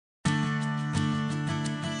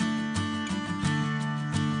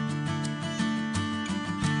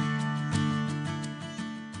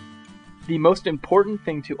The most important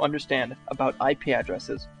thing to understand about IP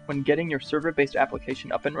addresses when getting your server-based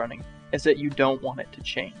application up and running is that you don't want it to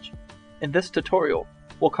change. In this tutorial,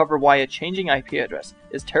 we'll cover why a changing IP address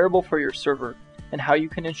is terrible for your server and how you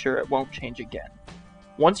can ensure it won't change again.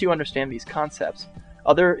 Once you understand these concepts,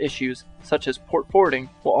 other issues such as port forwarding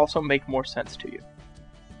will also make more sense to you.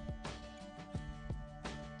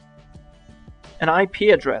 An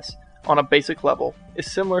IP address, on a basic level,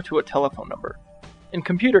 is similar to a telephone number. In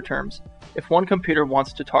computer terms, if one computer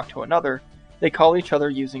wants to talk to another, they call each other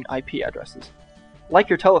using IP addresses. Like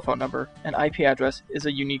your telephone number, an IP address is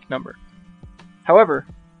a unique number. However,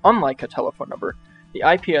 unlike a telephone number, the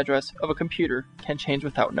IP address of a computer can change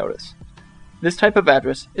without notice. This type of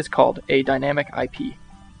address is called a dynamic IP.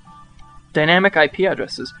 Dynamic IP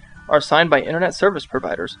addresses are assigned by Internet Service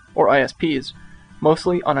Providers, or ISPs,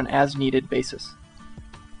 mostly on an as-needed basis.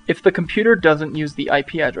 If the computer doesn't use the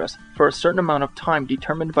IP address for a certain amount of time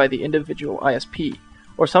determined by the individual ISP,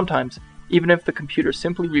 or sometimes even if the computer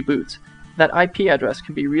simply reboots, that IP address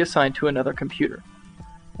can be reassigned to another computer.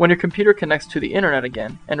 When your computer connects to the internet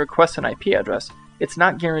again and requests an IP address, it's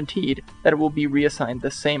not guaranteed that it will be reassigned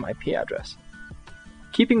the same IP address.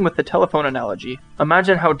 Keeping with the telephone analogy,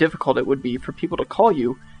 imagine how difficult it would be for people to call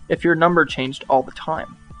you if your number changed all the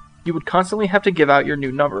time. You would constantly have to give out your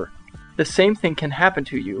new number. The same thing can happen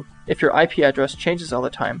to you if your IP address changes all the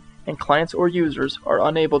time and clients or users are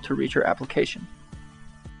unable to reach your application.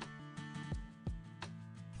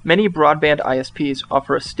 Many broadband ISPs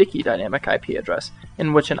offer a sticky dynamic IP address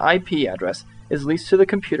in which an IP address is leased to the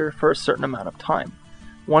computer for a certain amount of time.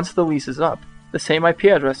 Once the lease is up, the same IP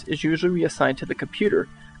address is usually reassigned to the computer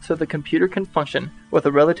so the computer can function with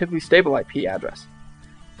a relatively stable IP address.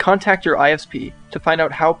 Contact your ISP to find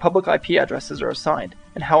out how public IP addresses are assigned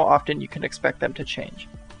and how often you can expect them to change.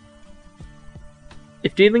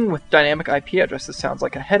 If dealing with dynamic IP addresses sounds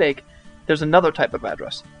like a headache, there's another type of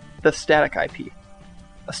address, the static IP.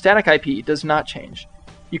 A static IP does not change.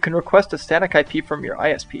 You can request a static IP from your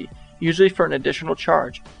ISP, usually for an additional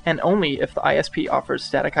charge, and only if the ISP offers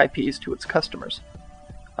static IPs to its customers.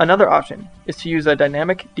 Another option is to use a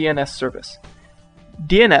dynamic DNS service.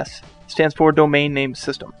 DNS stands for Domain Name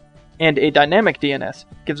System, and a dynamic DNS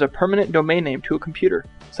gives a permanent domain name to a computer,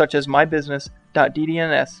 such as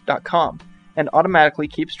mybusiness.ddns.com, and automatically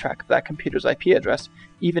keeps track of that computer's IP address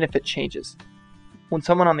even if it changes. When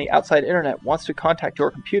someone on the outside internet wants to contact your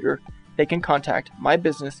computer, they can contact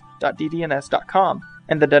mybusiness.ddns.com,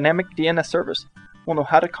 and the dynamic DNS service will know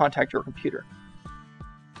how to contact your computer.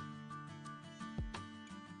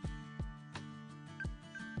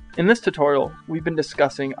 In this tutorial, we've been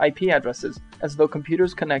discussing IP addresses as though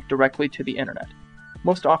computers connect directly to the internet.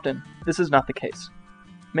 Most often, this is not the case.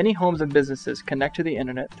 Many homes and businesses connect to the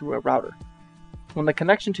internet through a router. When the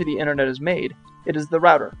connection to the internet is made, it is the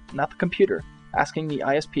router, not the computer, asking the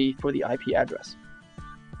ISP for the IP address.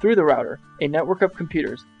 Through the router, a network of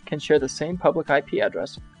computers can share the same public IP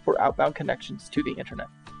address for outbound connections to the internet.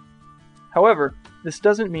 However, this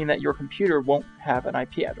doesn't mean that your computer won't have an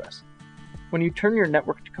IP address. When you turn your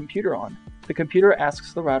networked computer on, the computer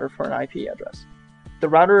asks the router for an IP address. The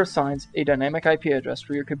router assigns a dynamic IP address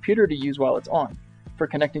for your computer to use while it's on, for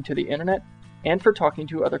connecting to the internet, and for talking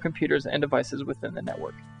to other computers and devices within the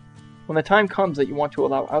network. When the time comes that you want to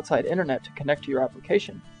allow outside internet to connect to your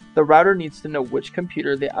application, the router needs to know which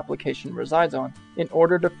computer the application resides on in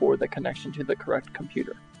order to forward the connection to the correct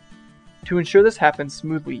computer. To ensure this happens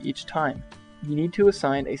smoothly each time, you need to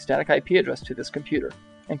assign a static IP address to this computer,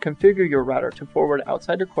 and configure your router to forward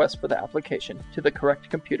outside requests for the application to the correct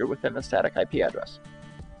computer within the static IP address.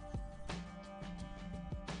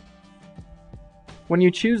 When you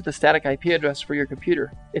choose the static IP address for your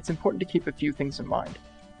computer, it's important to keep a few things in mind.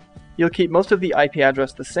 You'll keep most of the IP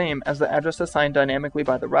address the same as the address assigned dynamically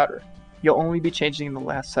by the router. You'll only be changing the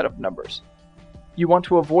last set of numbers. You want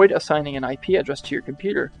to avoid assigning an IP address to your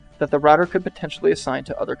computer that the router could potentially assign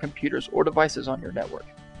to other computers or devices on your network.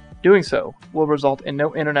 Doing so will result in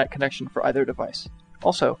no internet connection for either device.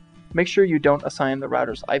 Also, make sure you don't assign the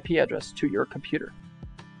router's IP address to your computer.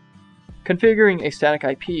 Configuring a static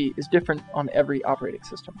IP is different on every operating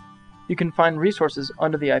system. You can find resources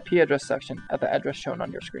under the IP address section at the address shown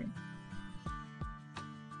on your screen.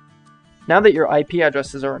 Now that your IP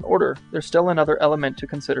addresses are in order, there's still another element to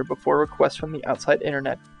consider before requests from the outside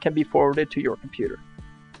internet can be forwarded to your computer.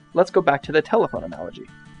 Let's go back to the telephone analogy.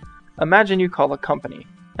 Imagine you call a company,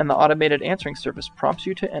 and the automated answering service prompts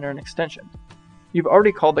you to enter an extension. You've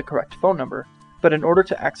already called the correct phone number, but in order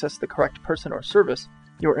to access the correct person or service,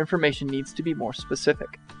 your information needs to be more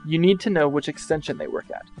specific. You need to know which extension they work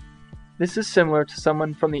at. This is similar to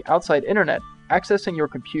someone from the outside internet accessing your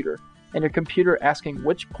computer and your computer asking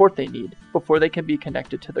which port they need before they can be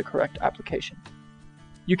connected to the correct application.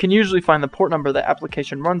 You can usually find the port number the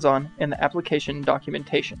application runs on in the application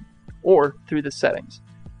documentation, or through the settings.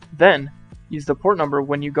 Then, use the port number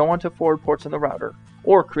when you go onto forward ports in the router,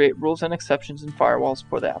 or create rules and exceptions and firewalls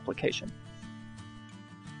for the application.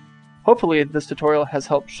 Hopefully, this tutorial has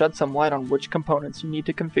helped shed some light on which components you need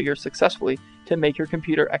to configure successfully to make your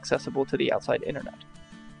computer accessible to the outside internet.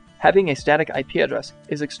 Having a static IP address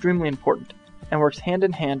is extremely important and works hand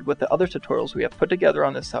in hand with the other tutorials we have put together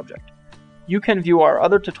on this subject. You can view our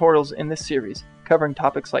other tutorials in this series covering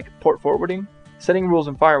topics like port forwarding, setting rules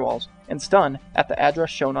and firewalls, and stun at the address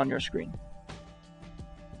shown on your screen.